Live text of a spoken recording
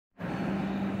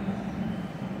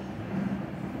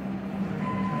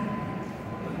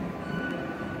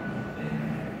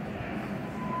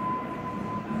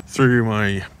Through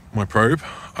my probe,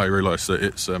 I realised that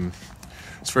it's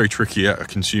very tricky at a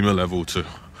consumer level to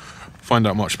find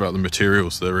out much about the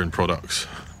materials that are in products.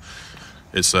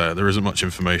 There isn't much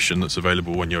information that's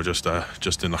available when you're just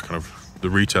in that kind of the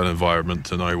retail environment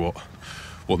to know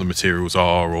what the materials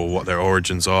are or what their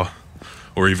origins are,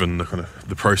 or even the kind of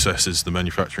the processes, the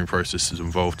manufacturing processes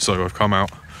involved. So I've come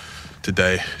out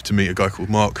today to meet a guy called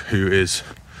Mark, who is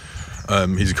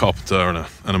he's a carpenter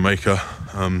and a maker.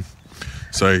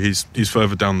 So he's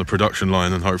further down the production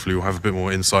line, and hopefully we'll have a bit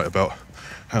more insight about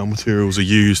how materials are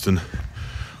used, and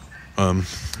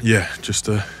just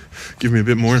give me a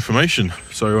bit more information.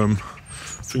 So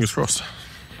fingers crossed.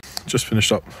 Just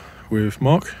finished up with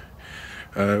Mark.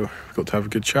 Got to have a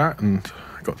good chat and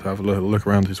got to have a little look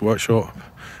around his workshop,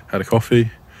 had a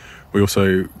coffee. We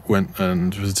also went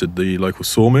and visited the local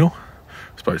sawmill,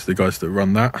 spoke to the guys that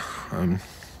run that,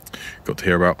 got to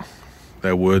hear about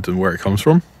their wood and where it comes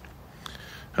from.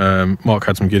 Mark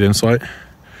had some good insight.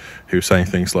 He was saying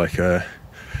things like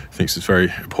thinks it's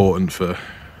very important for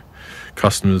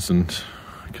customers and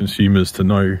consumers to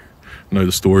know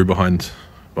the story behind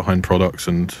products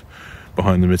and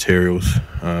behind the materials.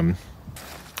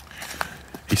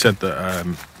 He said that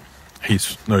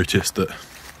he's noticed that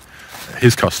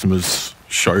his customers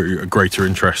show a greater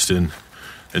interest in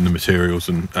the materials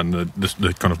and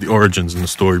the kind of the origins and the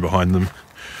story behind them.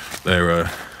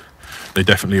 They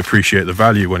definitely appreciate the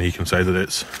value when he can say that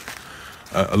it's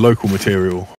a local material